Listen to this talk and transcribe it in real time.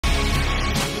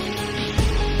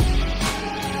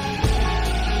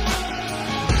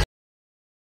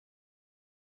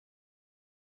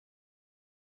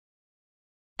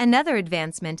Another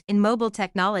advancement in mobile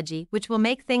technology which will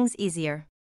make things easier.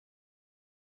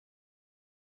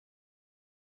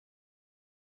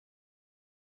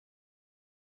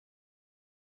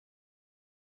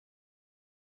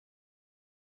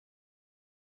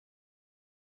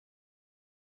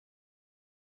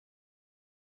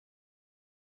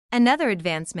 Another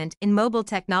advancement in mobile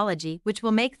technology which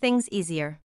will make things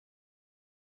easier.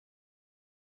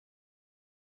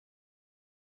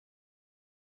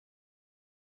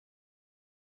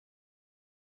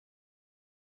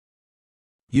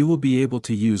 You will be able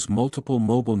to use multiple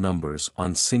mobile numbers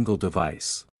on single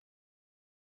device.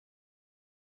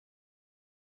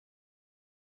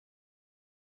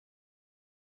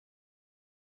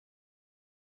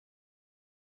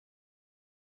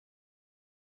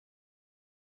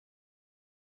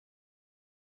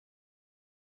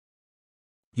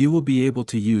 You will be able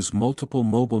to use multiple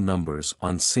mobile numbers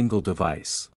on single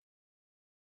device.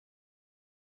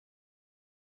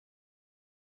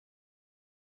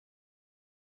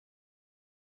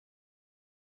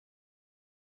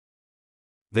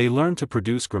 They learn to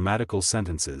produce grammatical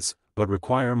sentences, but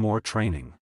require more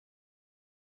training.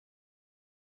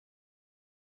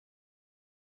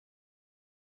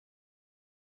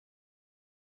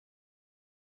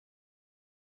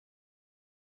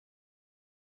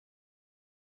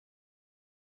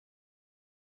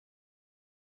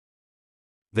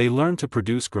 They learn to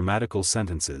produce grammatical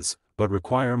sentences, but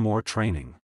require more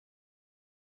training.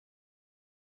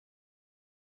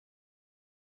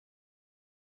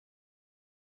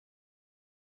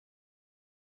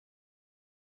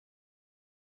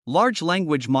 Large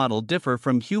language model differ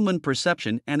from human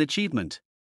perception and achievement.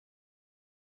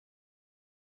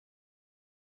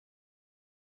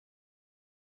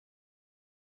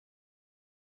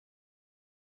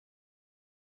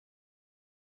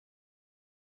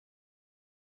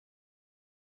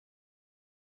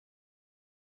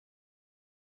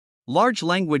 Large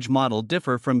language model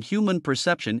differ from human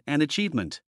perception and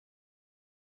achievement.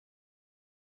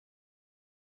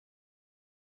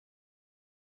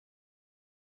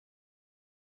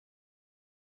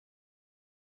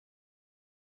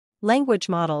 Language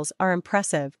models are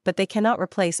impressive, but they cannot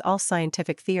replace all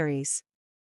scientific theories.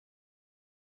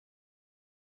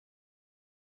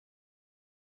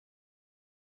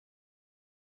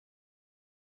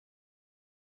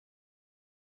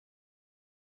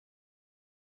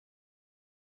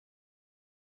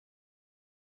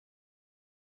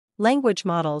 Language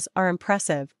models are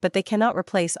impressive, but they cannot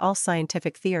replace all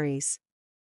scientific theories.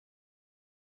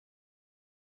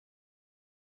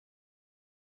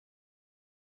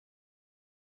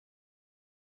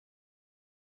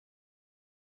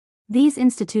 These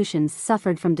institutions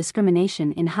suffered from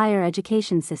discrimination in higher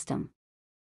education system.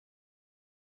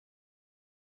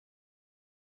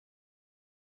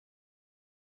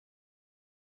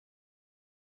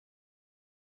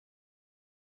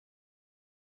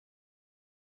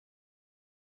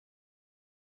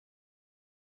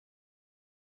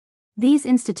 These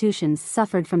institutions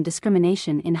suffered from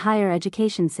discrimination in higher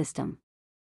education system.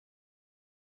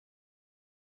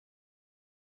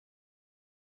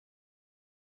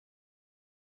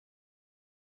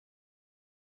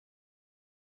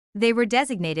 They were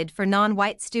designated for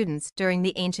non-white students during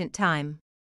the ancient time.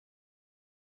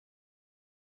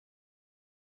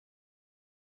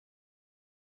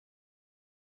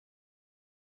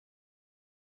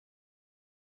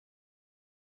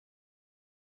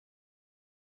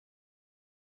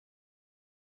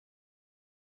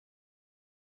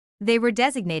 They were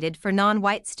designated for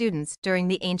non-white students during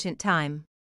the ancient time.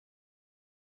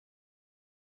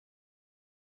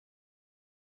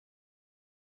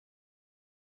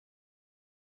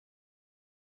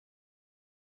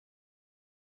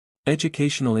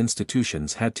 Educational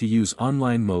institutions had to use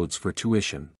online modes for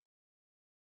tuition.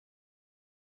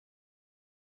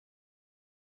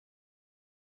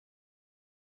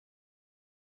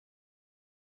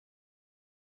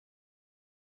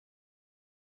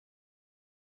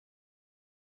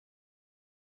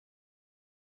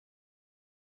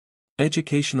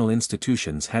 Educational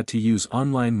institutions had to use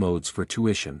online modes for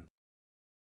tuition.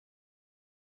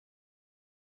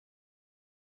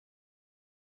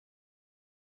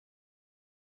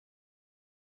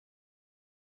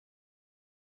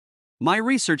 My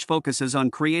research focuses on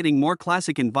creating more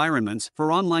classic environments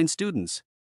for online students.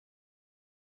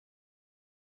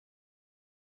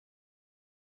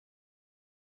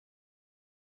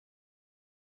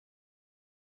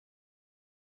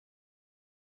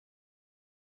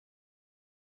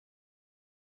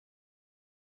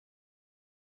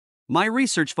 My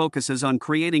research focuses on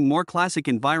creating more classic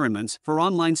environments for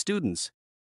online students.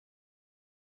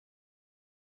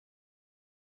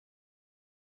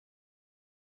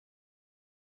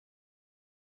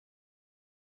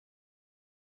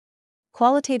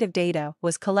 Qualitative data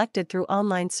was collected through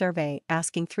online survey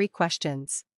asking 3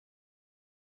 questions.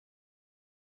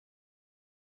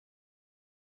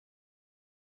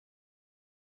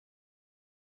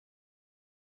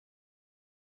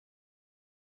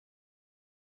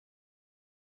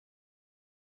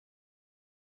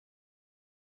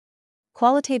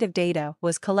 Qualitative data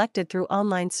was collected through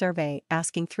online survey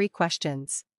asking 3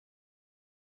 questions.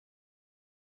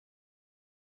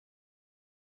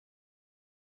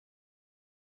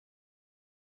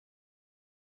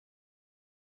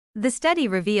 The study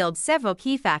revealed several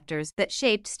key factors that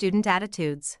shaped student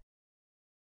attitudes.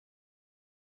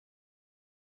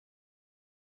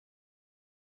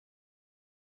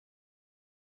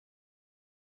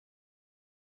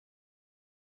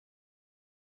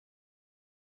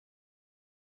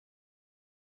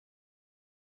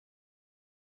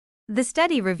 The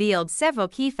study revealed several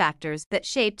key factors that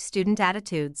shaped student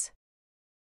attitudes.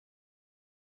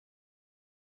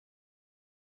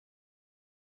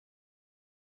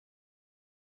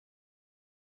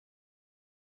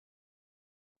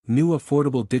 New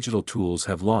affordable digital tools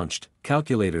have launched,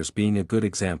 calculators being a good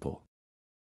example.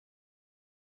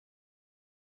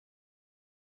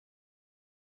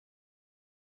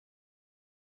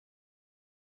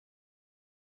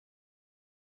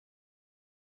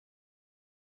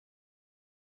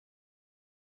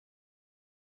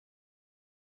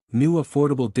 New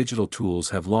affordable digital tools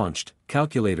have launched,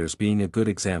 calculators being a good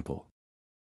example.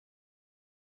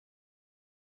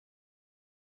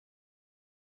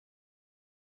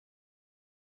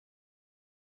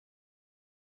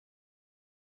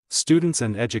 Students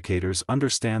and educators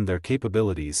understand their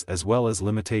capabilities as well as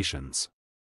limitations.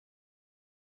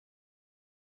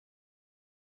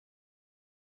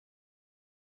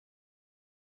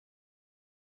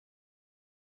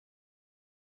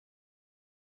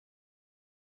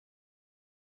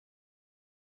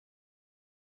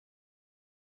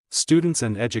 Students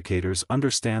and educators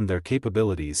understand their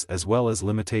capabilities as well as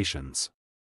limitations.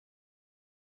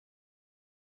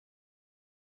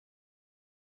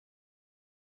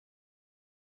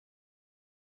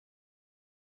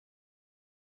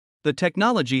 The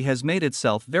technology has made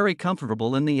itself very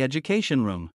comfortable in the education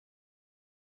room.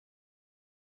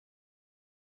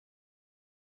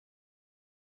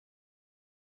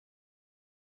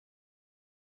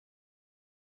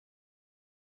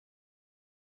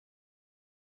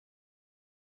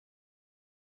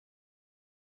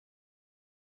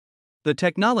 The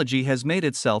technology has made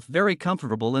itself very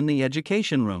comfortable in the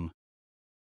education room.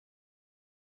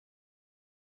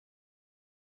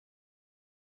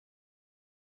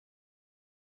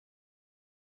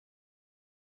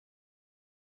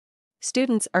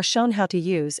 Students are shown how to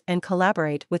use and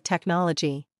collaborate with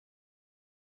technology.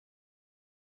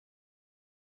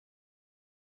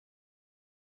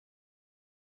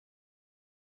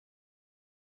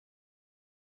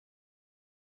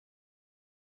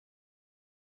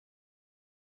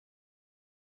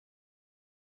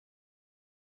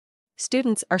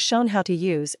 Students are shown how to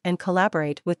use and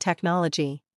collaborate with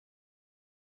technology.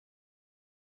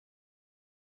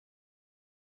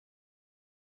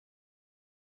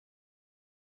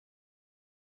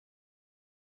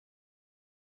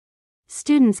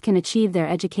 Students can achieve their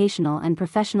educational and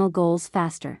professional goals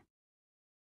faster.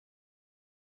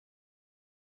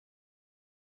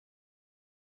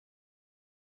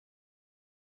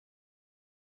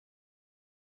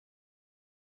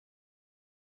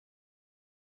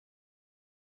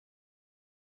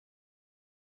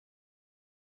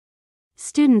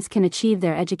 Students can achieve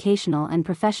their educational and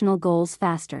professional goals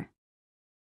faster.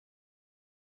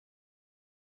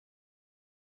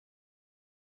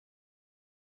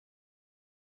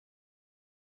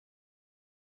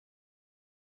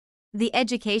 The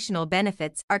educational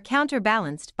benefits are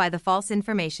counterbalanced by the false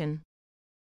information.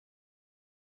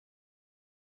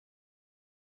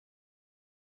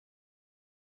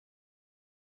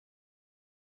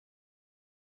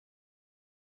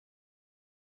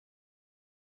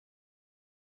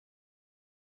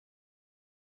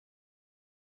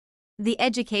 The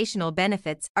educational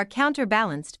benefits are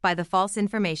counterbalanced by the false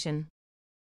information.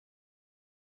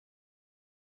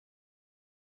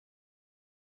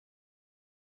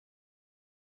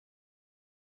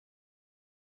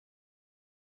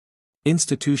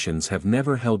 Institutions have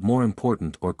never held more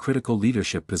important or critical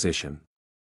leadership position.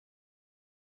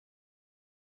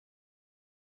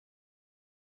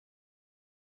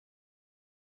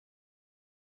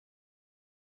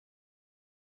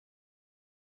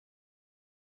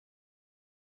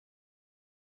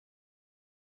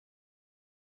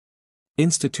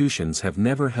 Institutions have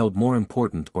never held more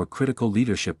important or critical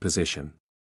leadership position.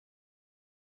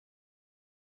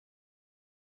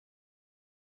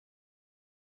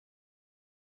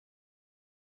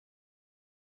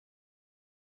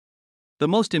 The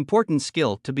most important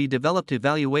skill to be developed: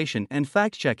 evaluation and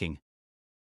fact-checking.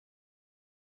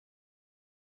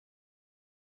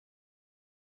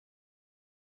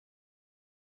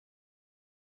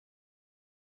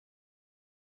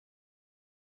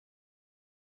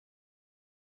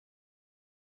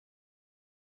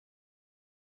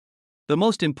 The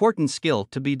most important skill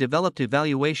to be developed: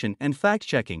 evaluation and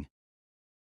fact-checking.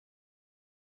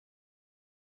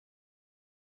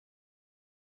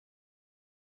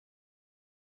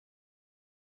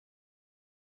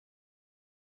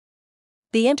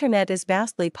 The internet is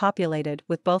vastly populated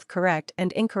with both correct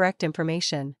and incorrect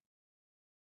information.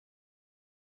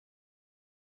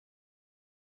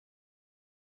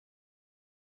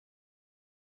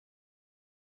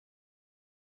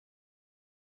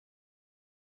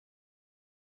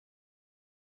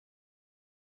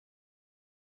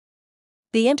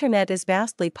 The internet is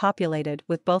vastly populated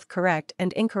with both correct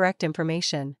and incorrect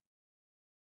information.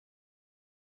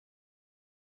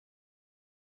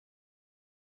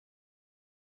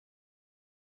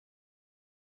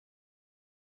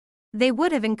 They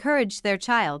would have encouraged their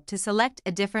child to select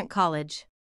a different college.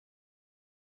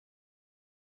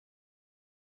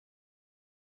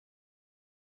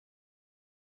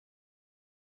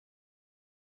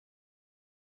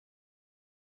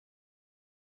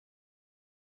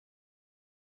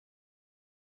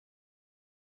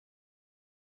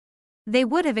 They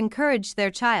would have encouraged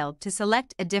their child to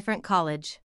select a different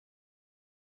college.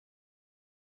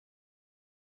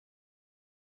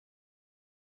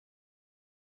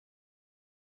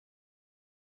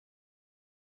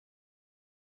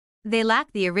 They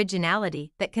lack the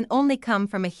originality that can only come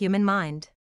from a human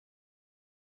mind.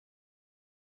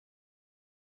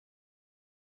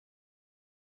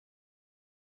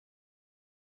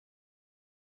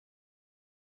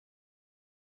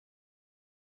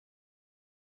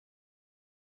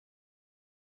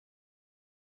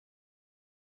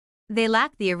 They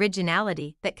lack the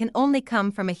originality that can only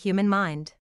come from a human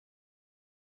mind.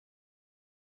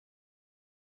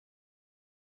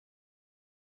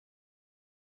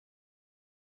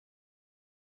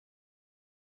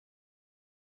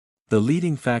 The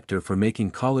leading factor for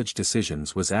making college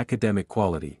decisions was academic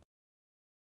quality.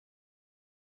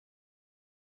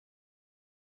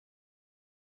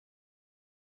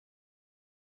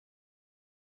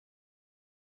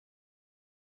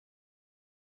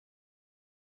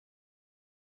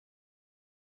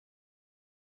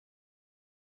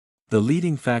 The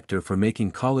leading factor for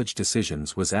making college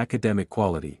decisions was academic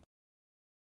quality.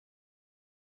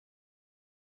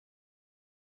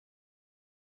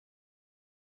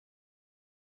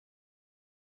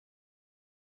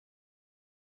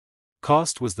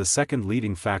 Cost was the second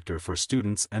leading factor for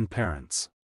students and parents.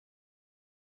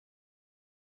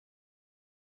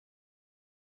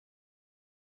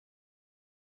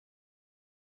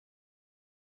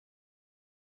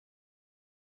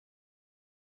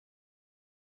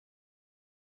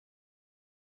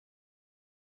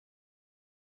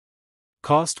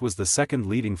 Cost was the second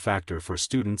leading factor for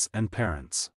students and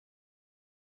parents.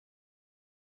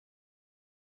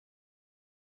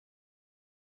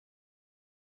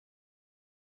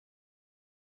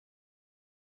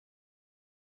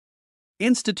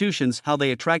 Institutions: how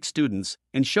they attract students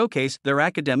and showcase their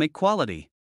academic quality.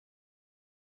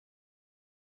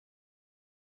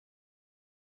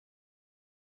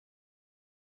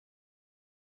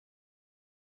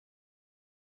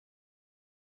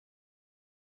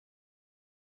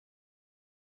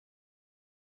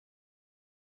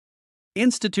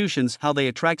 Institutions: how they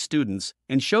attract students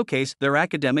and showcase their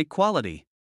academic quality.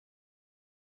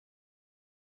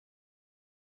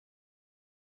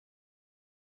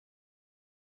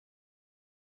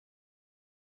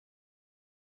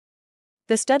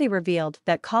 The study revealed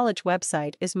that college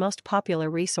website is most popular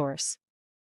resource.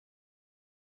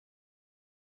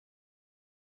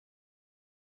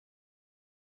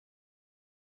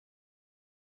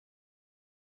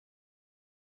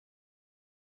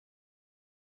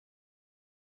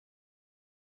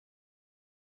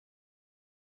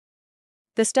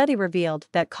 The study revealed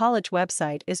that college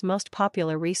website is most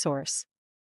popular resource.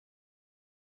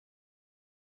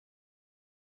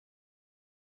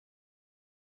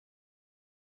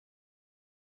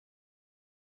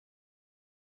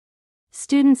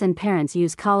 Students and parents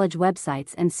use college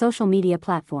websites and social media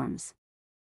platforms.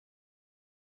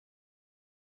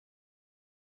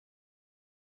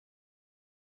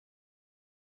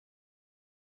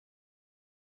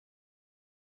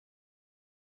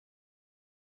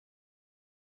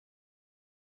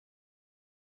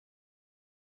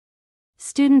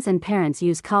 Students and parents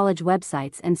use college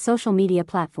websites and social media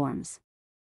platforms.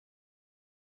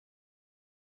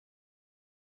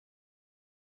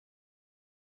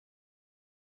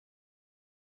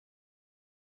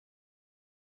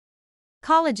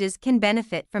 Colleges can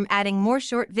benefit from adding more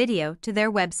short video to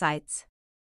their websites.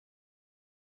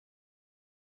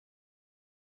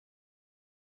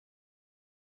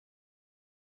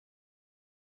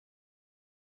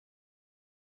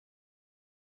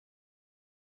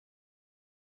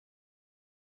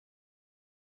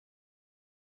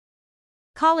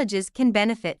 Colleges can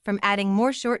benefit from adding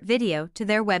more short video to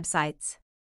their websites.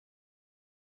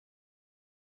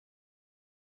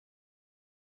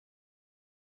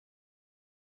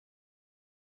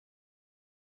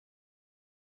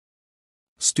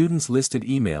 Students listed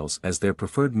emails as their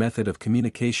preferred method of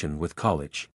communication with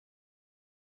college.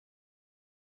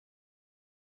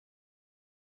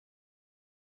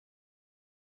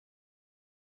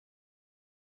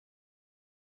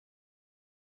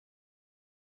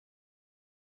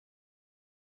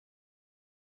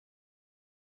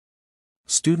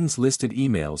 Students listed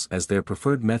emails as their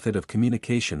preferred method of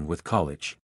communication with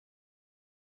college.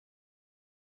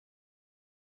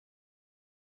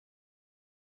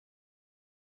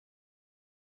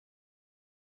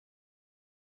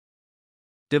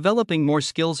 Developing more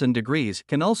skills and degrees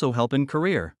can also help in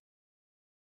career.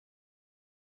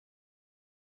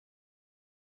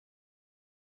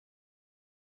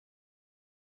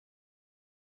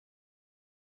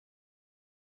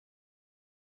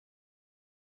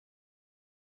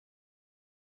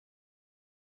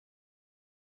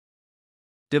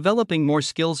 Developing more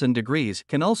skills and degrees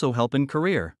can also help in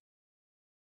career.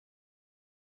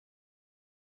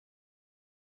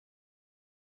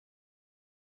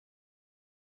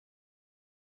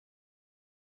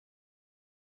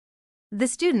 The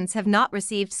students have not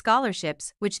received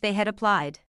scholarships which they had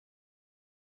applied.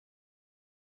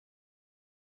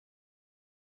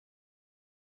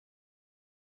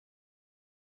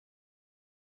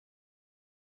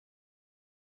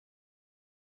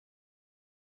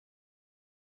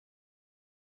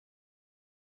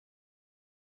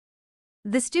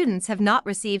 The students have not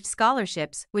received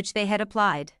scholarships which they had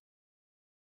applied.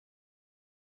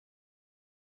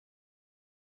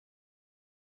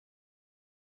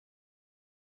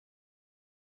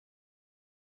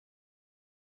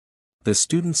 The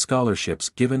student scholarships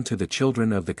given to the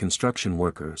children of the construction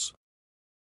workers.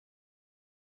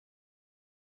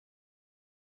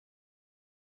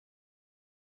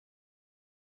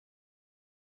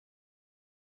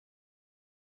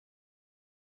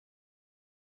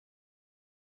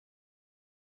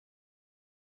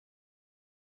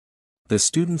 The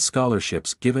student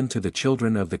scholarships given to the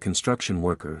children of the construction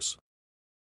workers.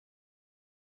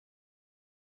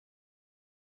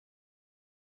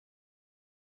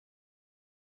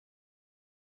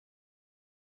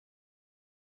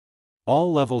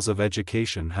 All levels of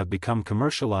education have become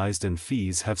commercialized and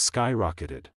fees have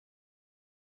skyrocketed.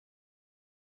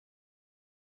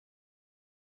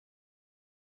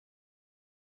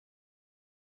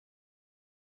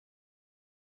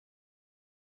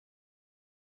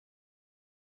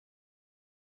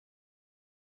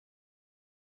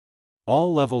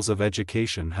 All levels of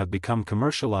education have become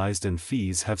commercialized and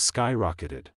fees have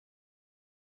skyrocketed.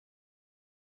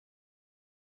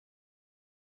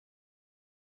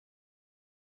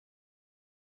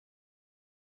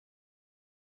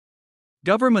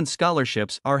 Government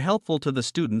scholarships are helpful to the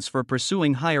students for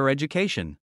pursuing higher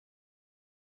education.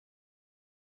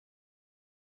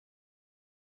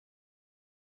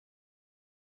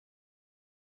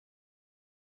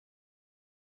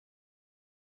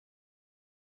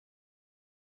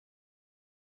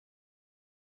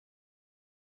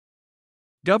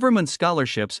 Government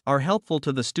scholarships are helpful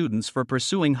to the students for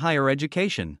pursuing higher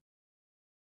education.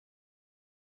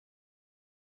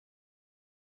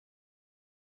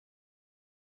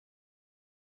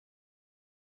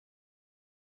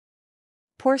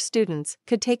 Poor students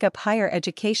could take up higher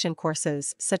education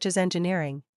courses such as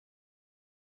engineering.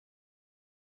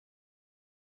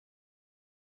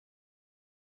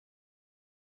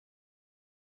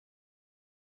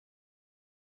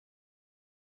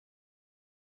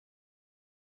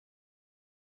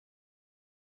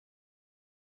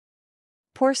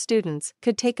 Poor students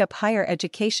could take up higher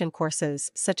education courses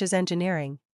such as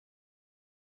engineering.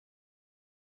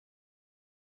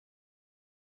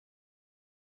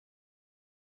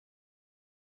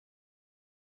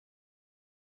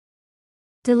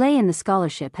 Delay in the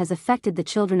scholarship has affected the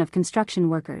children of construction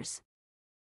workers.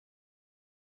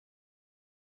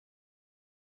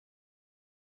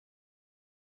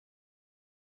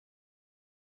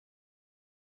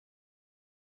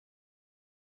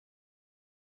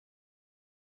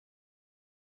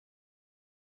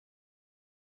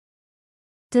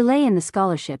 Delay in the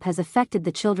scholarship has affected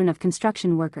the children of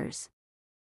construction workers.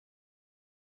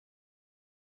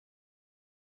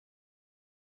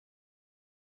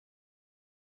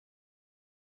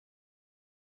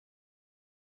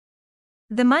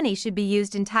 The money should be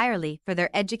used entirely for their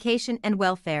education and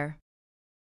welfare.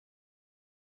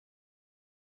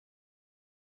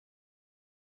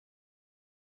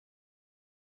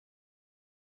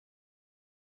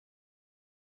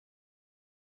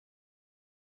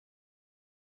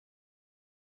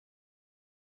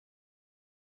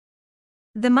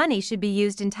 The money should be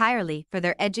used entirely for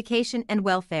their education and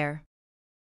welfare.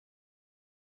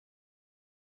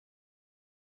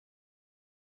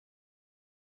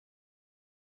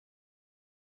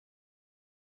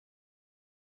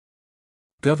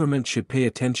 Government should pay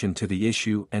attention to the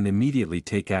issue and immediately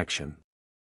take action.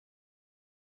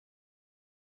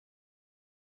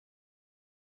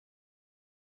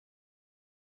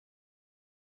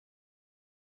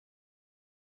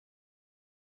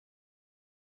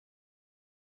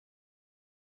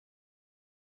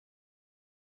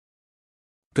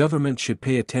 Government should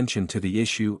pay attention to the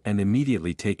issue and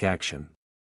immediately take action.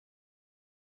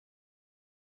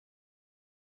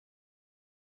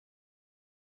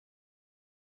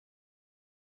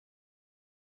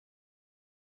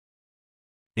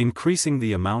 Increasing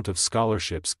the amount of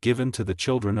scholarships given to the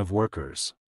children of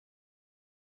workers.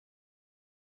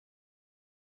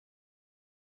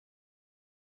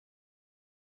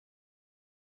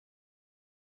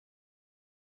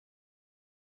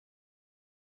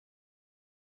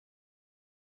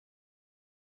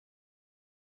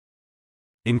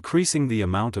 Increasing the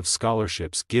amount of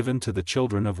scholarships given to the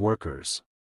children of workers.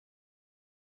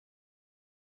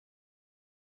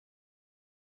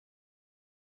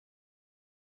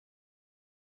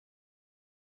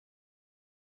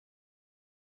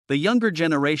 The younger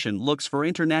generation looks for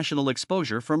international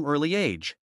exposure from early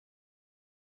age.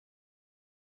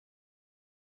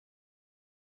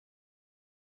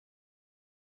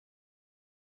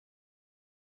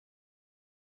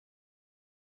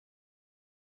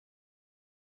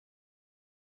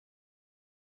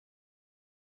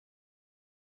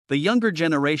 The younger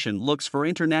generation looks for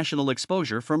international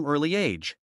exposure from early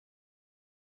age.